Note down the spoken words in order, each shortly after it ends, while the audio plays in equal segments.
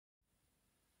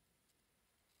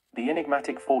The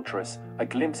Enigmatic Fortress, a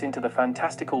glimpse into the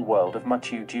fantastical world of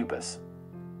Mathieu Dubus.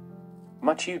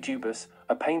 Mathieu Dubus,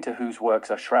 a painter whose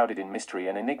works are shrouded in mystery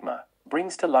and enigma,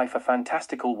 brings to life a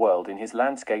fantastical world in his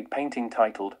landscape painting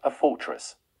titled A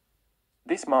Fortress.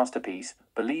 This masterpiece,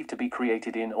 believed to be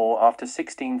created in or after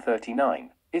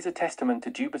 1639, is a testament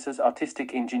to Dubus's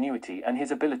artistic ingenuity and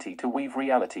his ability to weave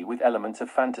reality with elements of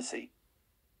fantasy.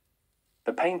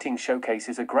 The painting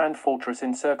showcases a grand fortress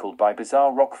encircled by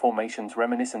bizarre rock formations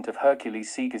reminiscent of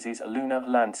Hercules Segas's lunar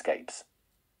landscapes.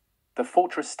 The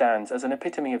fortress stands as an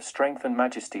epitome of strength and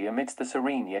majesty amidst the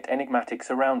serene yet enigmatic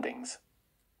surroundings.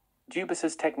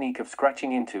 Dubus's technique of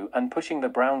scratching into and pushing the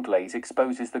brown glaze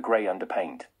exposes the grey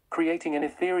underpaint, creating an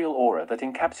ethereal aura that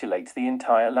encapsulates the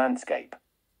entire landscape.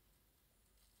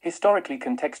 Historically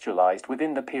contextualized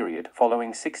within the period following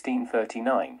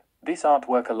 1639, this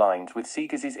artwork aligns with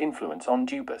Segas's influence on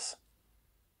Dubus.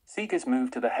 Segas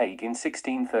moved to The Hague in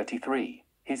 1633.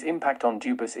 His impact on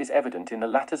Dubus is evident in the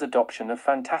latter's adoption of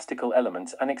fantastical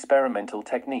elements and experimental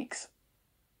techniques.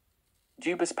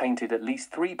 Dubus painted at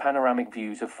least 3 panoramic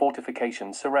views of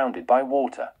fortifications surrounded by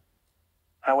water.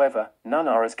 However, none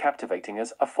are as captivating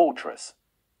as A Fortress.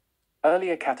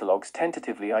 Earlier catalogues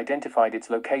tentatively identified its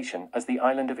location as the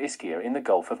island of Ischia in the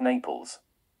Gulf of Naples.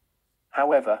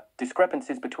 However,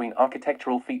 discrepancies between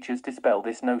architectural features dispel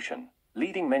this notion,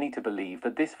 leading many to believe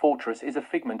that this fortress is a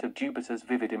figment of Dubus's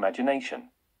vivid imagination.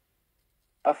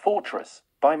 A Fortress,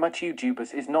 by Mathieu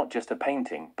Dubus, is not just a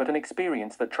painting, but an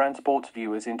experience that transports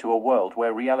viewers into a world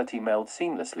where reality melds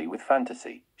seamlessly with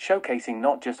fantasy, showcasing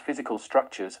not just physical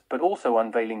structures, but also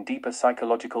unveiling deeper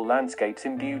psychological landscapes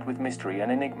imbued with mystery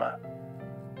and enigma.